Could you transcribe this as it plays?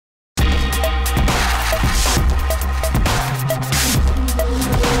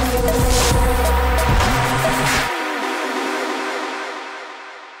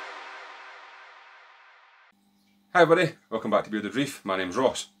Hi everybody, welcome back to Bearded Reef. My name's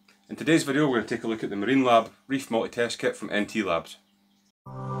Ross. In today's video we're going to take a look at the Marine Lab Reef Multi-Test Kit from NT Labs.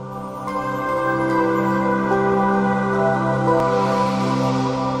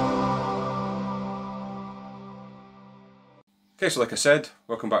 Okay, so like I said,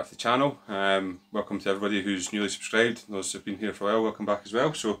 welcome back to the channel. Welcome to everybody who's newly subscribed. Those who've been here for a while, welcome back as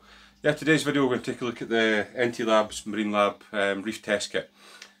well. So yeah, today's video we're going to take a look at the NT Labs Marine Lab Reef Test Kit.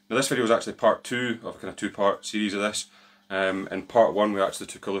 Now this video is actually part 2 of a kind of 2-part series of this. In part 1 we actually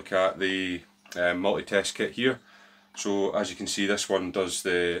took a look at the multi-test kit here. So as you can see, this one does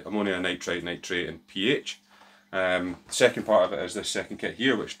the ammonia, nitrite, nitrate and pH. The second part of it is this second kit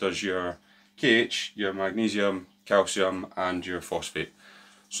here, which does your KH, your magnesium, calcium and your phosphate.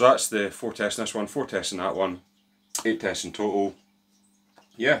 So that's the 4 tests in this one, 4 tests in that one, 8 tests in total.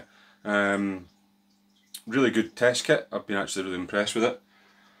 Yeah, really good test kit. I've been actually really impressed with it.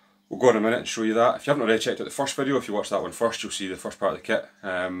 We'll go in a minute and show you that. If you haven't already checked out the first video, if you watch that one first, you'll see the first part of the kit.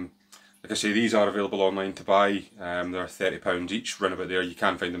 Like I say, these are available online to buy. They're £30 each, run about there. You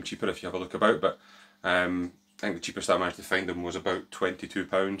can find them cheaper if you have a look about, but I think the cheapest I managed to find them was about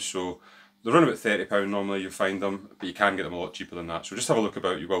 £22. So they run about £30 normally, you find them, but you can get them a lot cheaper than that. So just have a look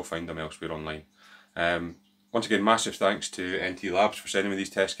about, you will find them elsewhere online. Once again, massive thanks to NT Labs for sending me these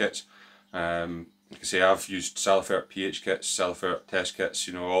test kits. Like I say, I've used Salifert pH kits, Salifert test kits,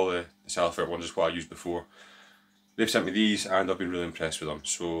 you know, all the Salifert ones is what I used before. They've sent me these and I've been really impressed with them.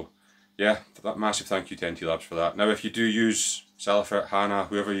 So yeah, that massive thank you to NT Labs for that. Now if you do use Salifert, Hana,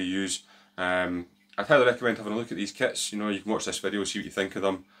 whoever you use, I'd highly recommend having a look at these kits. You know, you can watch this video, see what you think of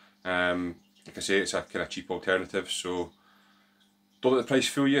them. Like I say, it's a kind of cheap alternative, so don't let the price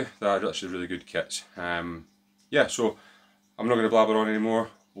fool you. They're actually really good kits. Yeah, so I'm not going to blabber on anymore.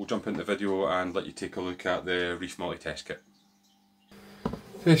 We'll jump into the video and let you take a look at the Reef Multi-Test Kit.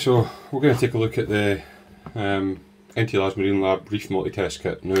 Okay, so we're going to take a look at the NT Labs Marine Lab Reef Multi-Test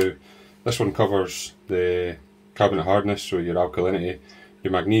Kit. Now, this one covers the carbonate hardness, so your alkalinity,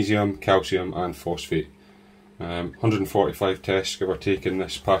 your magnesium, calcium and phosphate. 145 tests give or take in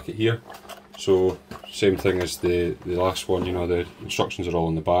this packet here. So, same thing as the last one, you know, the instructions are all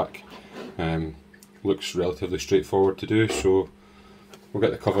on the back. Looks relatively straightforward to do, so we'll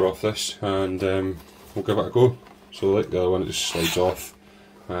get the cover off this and we'll give it a go. So like the other one, it just slides off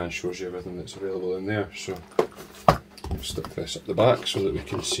and shows you everything that's available in there. So we'll stick this up the back so that we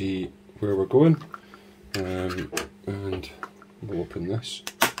can see where we're going, and we'll open this.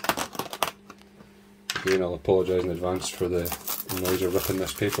 Again, I'll apologise in advance for the noise of ripping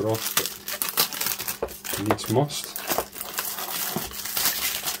this paper off, but needs must.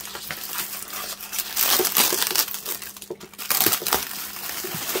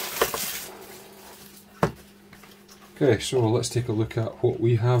 Okay, so let's take a look at what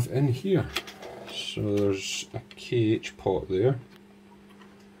we have in here. So there's a KH pot there,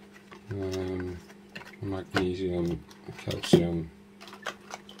 magnesium, calcium,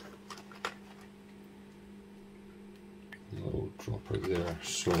 a little dropper there.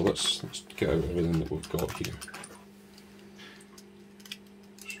 So let's get out everything that we've got here.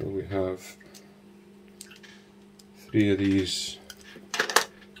 So we have 3 of these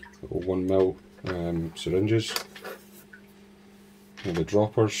little 1ml syringes. And the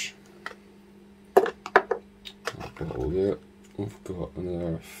droppers, bottle there. We've got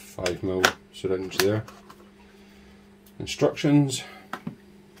another 5ml syringe there. Instructions.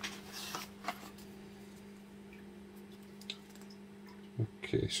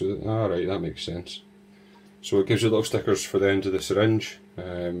 Okay, so alright, that makes sense. So it gives you little stickers for the end of the syringe,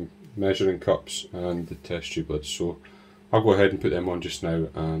 measuring cups and the test tube lids. So I'll go ahead and put them on just now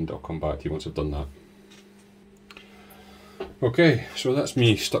and I'll come back to you once I've done that. Okay, so that's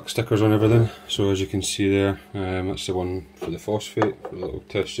me stuck stickers on everything. So as you can see there, that's the one for the phosphate, for the little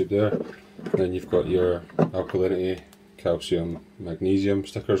test tube there. Then you've got your alkalinity, calcium, magnesium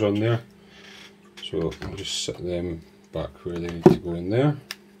stickers on there. So I'll just set them back where they need to go in there.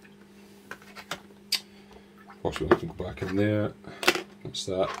 Phosphate can go back in there. That's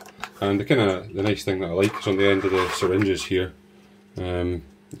that. And the nice thing that I like is on the end of the syringes here. You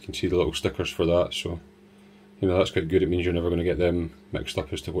can see the little stickers for that. So you know, that's quite good. It means you're never going to get them mixed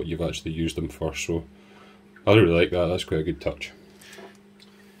up as to what you've actually used them for, so I really like that. That's quite a good touch.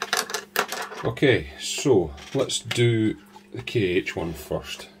 Okay, so let's do the KH one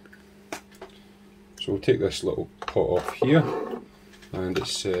first. So we'll take this little pot off here, and it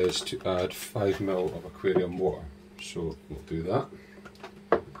says to add 5ml of aquarium water, so we'll do that.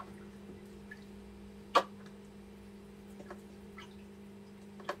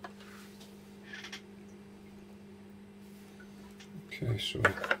 Okay, so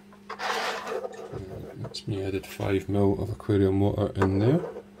That's me added 5 ml of aquarium water in there.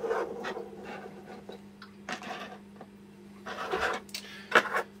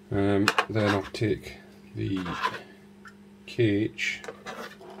 Then I'll take the KH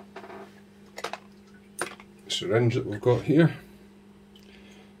syringe that we've got here,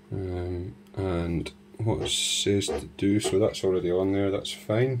 and what it says to do, so that's already on there, that's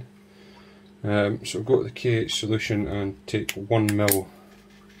fine. So go to the KH solution and take 1 ml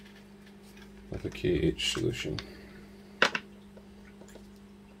of the KH solution.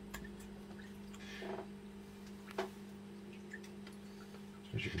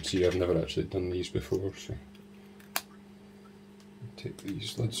 As you can see, I've never actually done these before, so take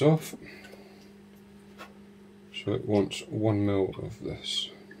these lids off. So it wants 1 ml of this.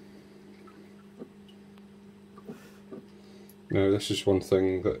 Now this is one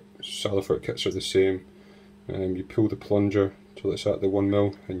thing that Salifert kits are the same. You pull the plunger till it's at the 1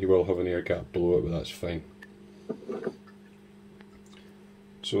 ml and you will have an air gap below it, but that's fine.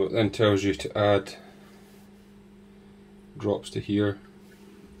 So it then tells you to add drops to here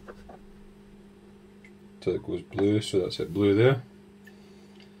till it goes blue, so that's it, blue there.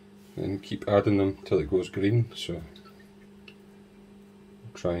 And keep adding them till it goes green, so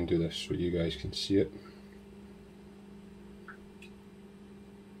I'll try and do this so you guys can see it.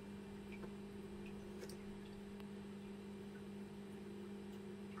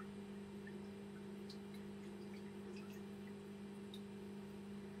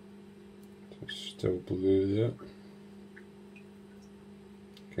 Still blue there.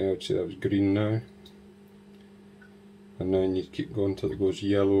 Okay, I would say that was green now. And then you keep going till it goes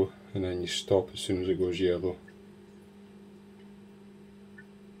yellow, and then you stop as soon as it goes yellow.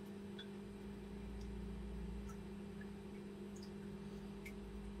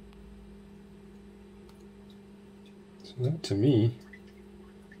 So that to me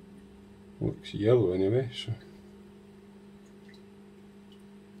looks yellow anyway, so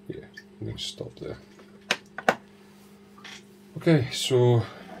yeah, I'm going to stop there. Okay, so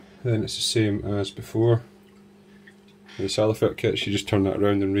then it's the same as before. The Salifert kits, you just turn that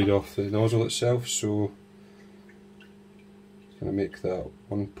around and read off the nozzle itself, so it's going to make that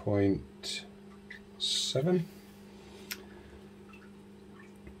 1.7.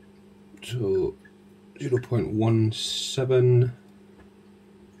 So 0.17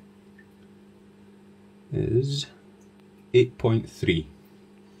 is 8.3.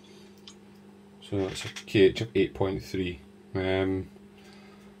 So that's a KH of 8.3.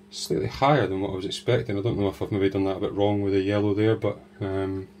 Slightly higher than what I was expecting. I don't know if I've maybe done that a bit wrong with the yellow there, but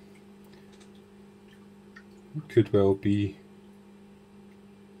could well be.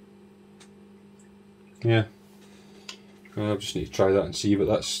 Yeah, I just need to try that and see, but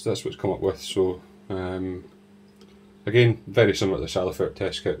that's what's come up with. So again, very similar to the Salifert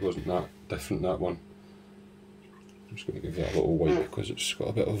test kit. Wasn't that different, that one. I'm just going to give that a little wipe because it's got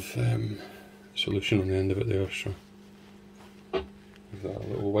a bit of solution on the end of it there, so give that a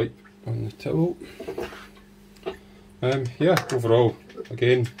little wipe on the towel. Yeah, overall,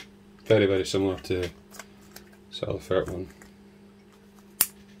 again, very similar to Salifert one.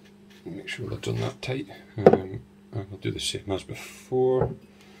 Make sure they're done that tight. And I'll do the same as before.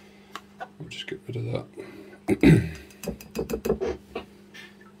 I'll just get rid of that.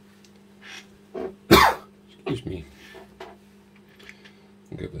 Excuse me.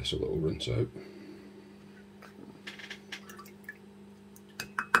 I'll give this a little rinse out.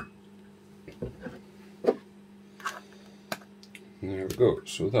 There we go,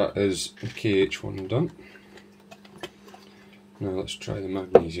 so that is the KH one done. Now let's try the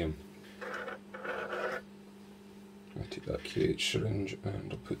magnesium. I'll take that KH syringe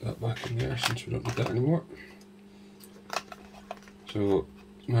and I'll put that back in there since we don't need that anymore. So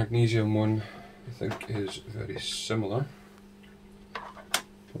magnesium one I think is very similar,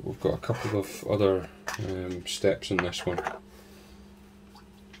 but we've got a couple of other steps in this one.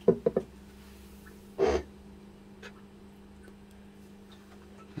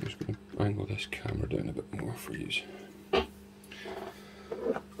 I'm just going to angle this camera down a bit more for you.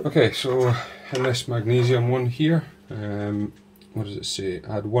 Okay, so in this magnesium one here, what does it say?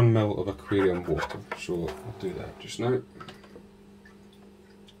 Add 1 ml of aquarium water. So I'll do that just now.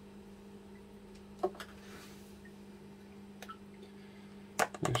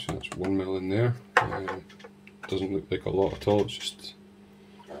 Okay, so that's 1 ml in there. Doesn't look like a lot at all, it's just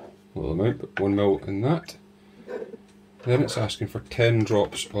a little amount, but 1 ml in that. Then it's asking for 10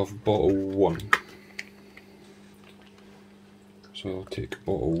 drops of bottle 1. So I'll take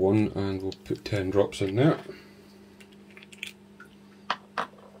bottle 1 and we'll put 10 drops in there.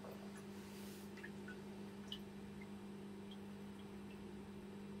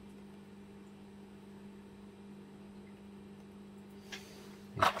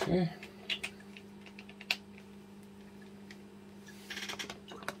 Okay.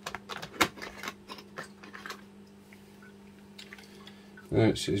 Then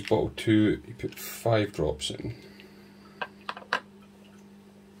it says bottle 2, you put 5 drops in.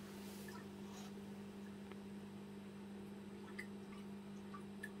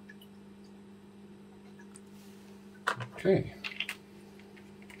 Okay.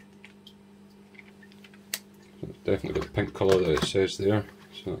 So it's definitely got the pink colour that it says there,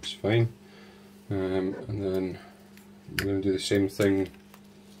 so that's fine. And then I'm going to do the same thing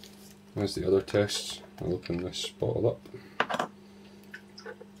as the other tests. I'll open this bottle up.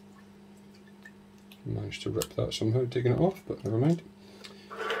 Managed to rip that somehow, taking it off, but never mind.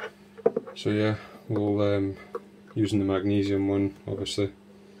 So yeah, we'll using the magnesium one, obviously.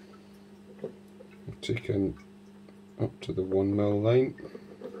 I've taken up to the 1 ml line.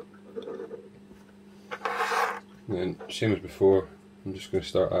 And then, same as before, I'm just going to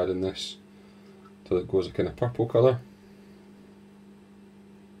start adding this till it goes a kind of purple colour.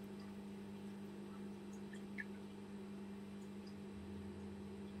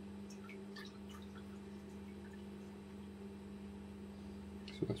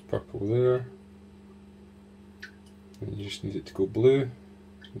 So that's purple there. And you just need it to go blue.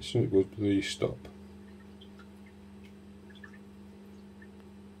 As soon as it goes blue, you stop.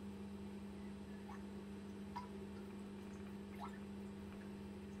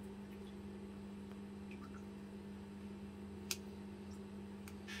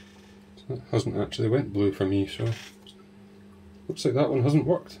 So that hasn't actually went blue for me, so looks like that one hasn't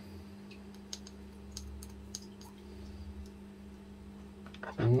worked.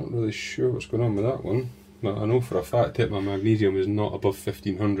 I'm not really sure what's going on with that one, but I know for a fact that my magnesium is not above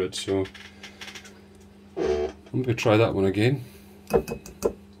 1500, so I'm going to try that one again,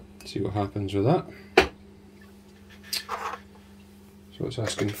 see what happens with that. So it's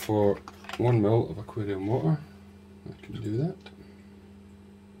asking for 1 ml of aquarium water. I can do that.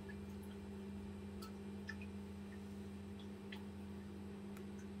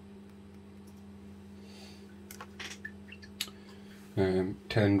 And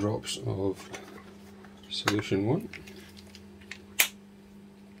 10 drops of solution 1.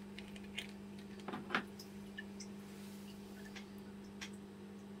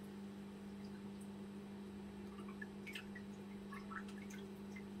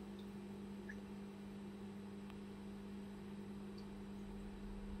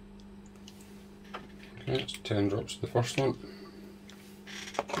 Okay, that's 10 drops of the first one.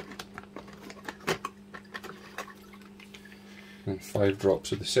 And 5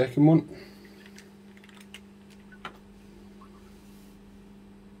 drops of the second one.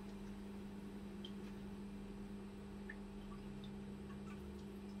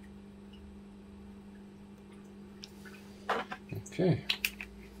 Okay.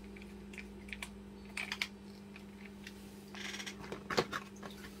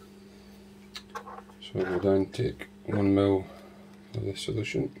 So I'll go down and take 1 ml of this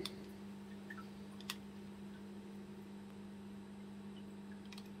solution.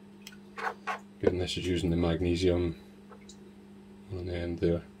 And this is using the magnesium on the end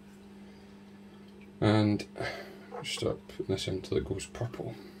there. And start putting this in until it goes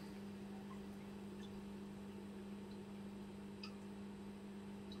purple.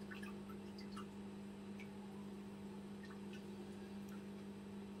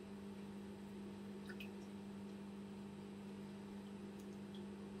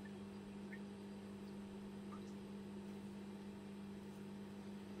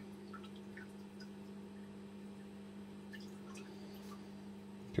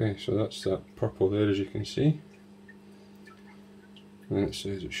 Okay, so that's that purple there, as you can see. And it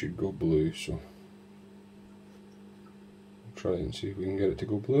says it should go blue, so we'll try and see if we can get it to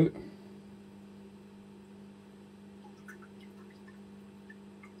go blue.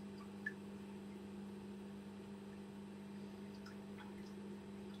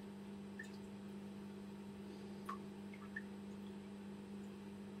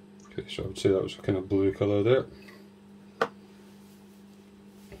 Okay, so I would say that was a kind of blue colour there.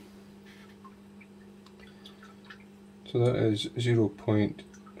 So that is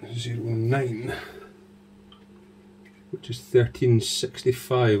 0.09, which is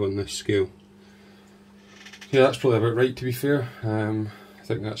 1365 on this scale. Yeah, that's probably about right, to be fair. I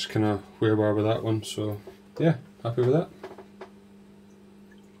think that's kind of where we are with that one, so yeah, happy with that.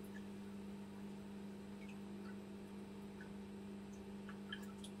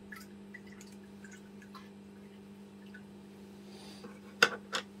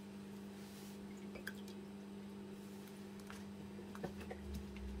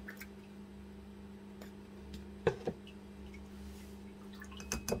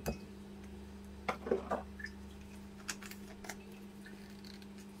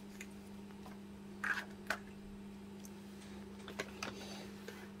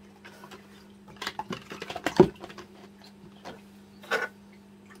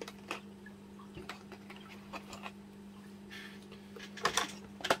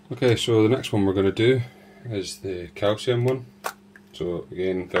 Okay, so the next one we're going to do is the calcium one. So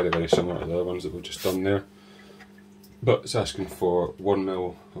again, very similar to the other ones that we've just done there, but it's asking for 1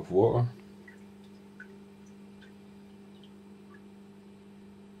 ml of water.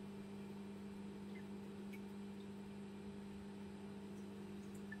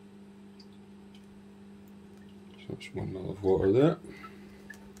 So it's 1 ml of water there.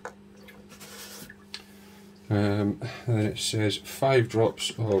 And then it says 5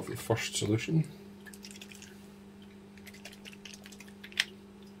 drops of the first solution.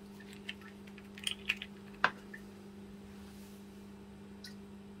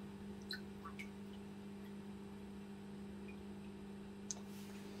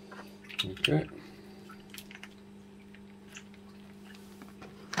 Okay.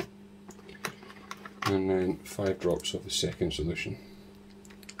 And then 5 drops of the second solution.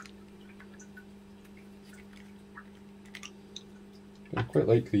 I quite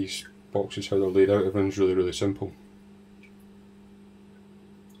like these boxes, how they're laid out. Everyone's really simple.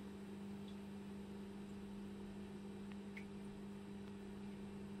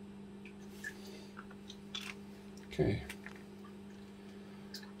 Okay,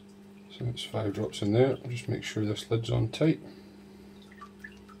 so that's 5 drops in there. I'll just make sure this lid's on tight.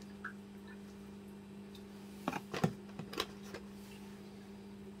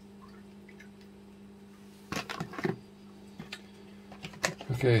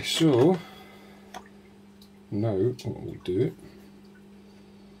 Okay, so now what we'll do,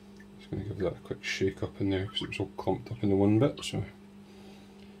 just going to give that a quick shake up in there because it was all clumped up in the one bit. So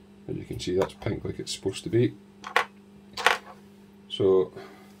as you can see, that's pink like it's supposed to be. So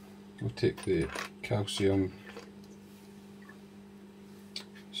we'll take the calcium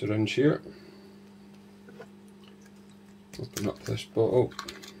syringe here, open up this bottle,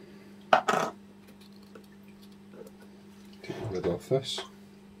 take the lid off this.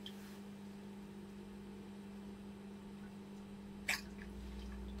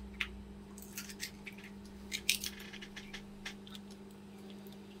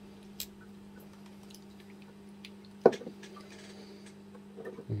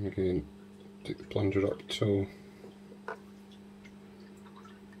 And again, take the plunger up till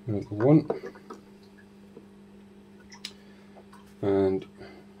the 1 and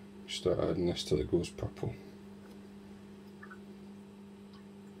start adding this till it goes purple.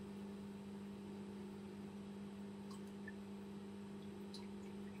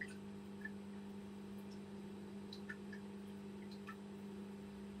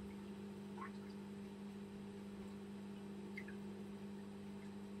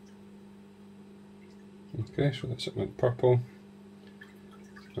 Okay, so that's it, went purple,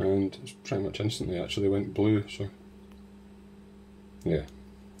 and it's pretty much instantly actually went blue, so yeah,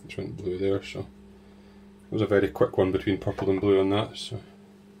 it went blue there, so it was a very quick one between purple and blue on that. So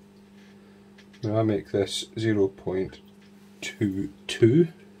now I make this 0.22,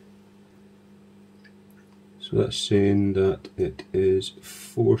 so that's saying that it is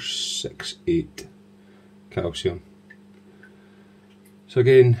 468 calcium. So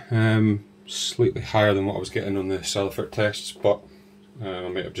again, slightly higher than what I was getting on the Salifert tests, but I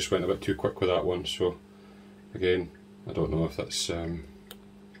might have just went a bit too quick with that one. So again, I don't know if that's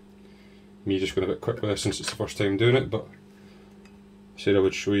me just going a bit quick with this since it's the first time doing it, but I said I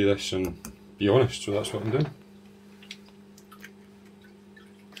would show you this and be honest, so that's what I'm doing.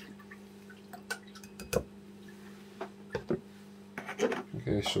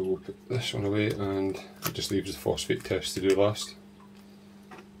 Okay, so we'll put this one away and it just leaves the phosphate test to do last.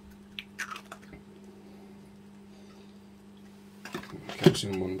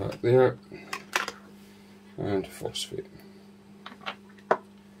 Calcium one back there, and phosphate.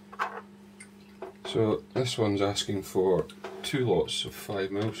 So this one's asking for 2 lots of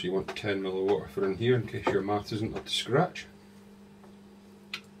 5 ml, so you want 10 ml of water for in here in case your math isn't up to scratch.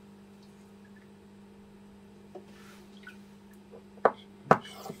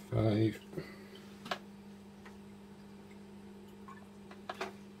 So 5.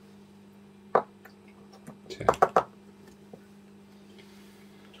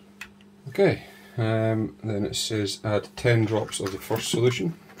 Okay, then it says add 10 drops of the first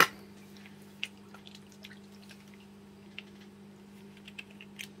solution.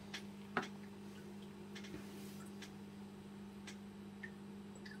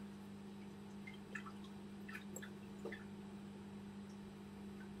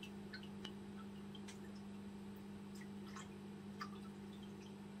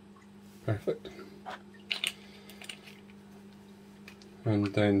 Perfect.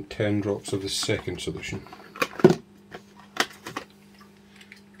 And then 10 drops of the second solution.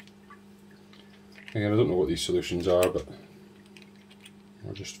 Again, I don't know what these solutions are, but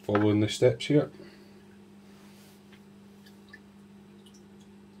We're just following the steps here.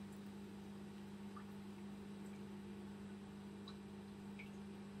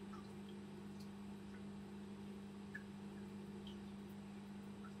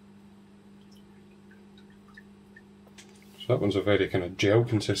 So that one's a very kind of gel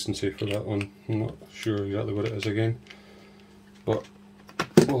consistency for that one. I'm not sure exactly what it is again, but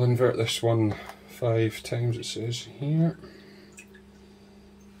we'll invert this one 5 times, it says here.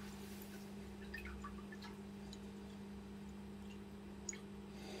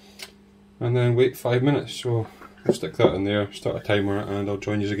 And then wait 5 minutes, so I'll stick that in there, start a timer, and I'll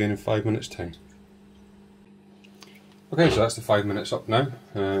join you again in 5 minutes time. Okay, so that's the 5 minutes up now.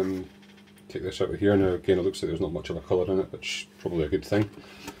 Take this out of here. Now again, it looks like there's not much of a colour in it, which is probably a good thing.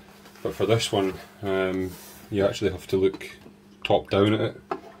 But for this one, you actually have to look top down at it.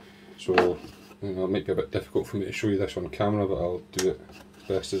 So it might be a bit difficult for me to show you this on camera, but I'll do it as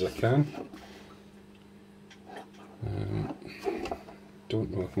best as I can. Don't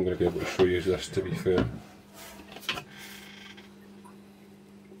know if I'm going to be able to show you this, to be fair.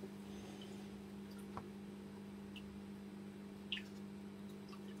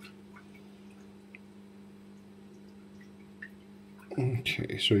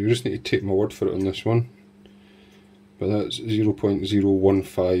 Okay, so you just need to take my word for it on this one, but that's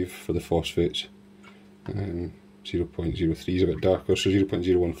 0.015 for the phosphates. 0.03 is a bit darker, so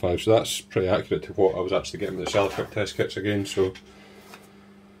 0.015, so that's pretty accurate to what I was actually getting with the Celifert test kits again. So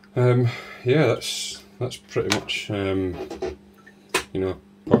yeah, that's pretty much you know,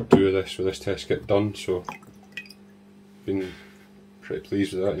 part 2 of this with this test kit done. So been pretty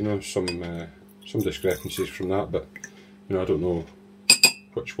pleased with that. You know, some discrepancies from that, but you know, I don't know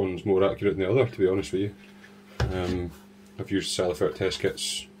which one's more accurate than the other, to be honest with you. I've used Celifert test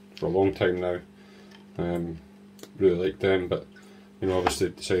kits for a long time now. Really like them, but you know, obviously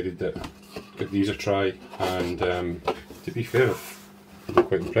decided that give these a try, and to be fair, I'm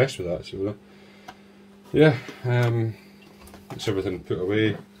quite impressed with that. So yeah, it's everything put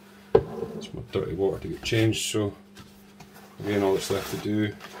away. It's my dirty water to get changed, so again, all that's left to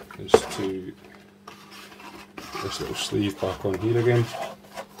do is to put this little sleeve back on here again,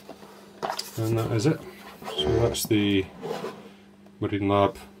 and that is it. So that's the Marine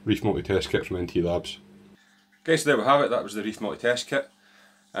Lab Reef Multi-Test Kit from NT Labs. Okay, so there we have it. That was the Reef Multi-Test Kit.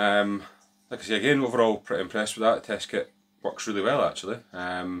 Like I say again, overall pretty impressed with that. The test kit works really well actually.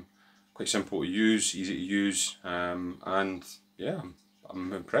 Quite simple to use, easy to use, and yeah,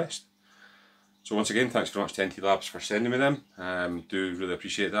 I'm impressed. So once again, thanks very much to NT Labs for sending me them. Do really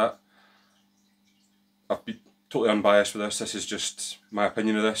appreciate that. I've been totally unbiased with this. This is just my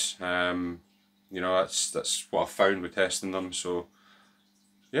opinion of this. You know, that's what I've found with testing them. So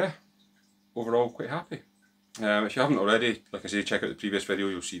yeah, overall quite happy. If you haven't already, like I say, check out the previous video.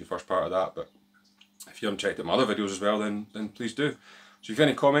 You'll see the first part of that. But if you haven't checked out my other videos as well, then please do. So if you have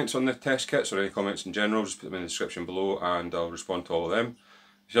any comments on the test kits or any comments in general, just put them in the description below and I'll respond to all of them.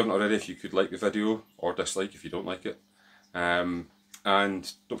 If you haven't already, if you could like the video or dislike if you don't like it. And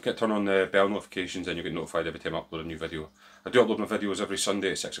don't forget to turn on the bell notifications and you'll get notified every time I upload a new video. I do upload my videos every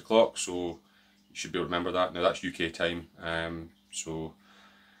Sunday at 6 o'clock, so you should be able to remember that. Now that's UK time. So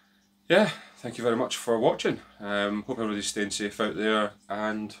yeah, thank you very much for watching. Hope everybody's staying safe out there,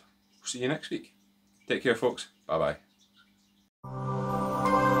 and we'll see you next week. Take care folks, bye bye.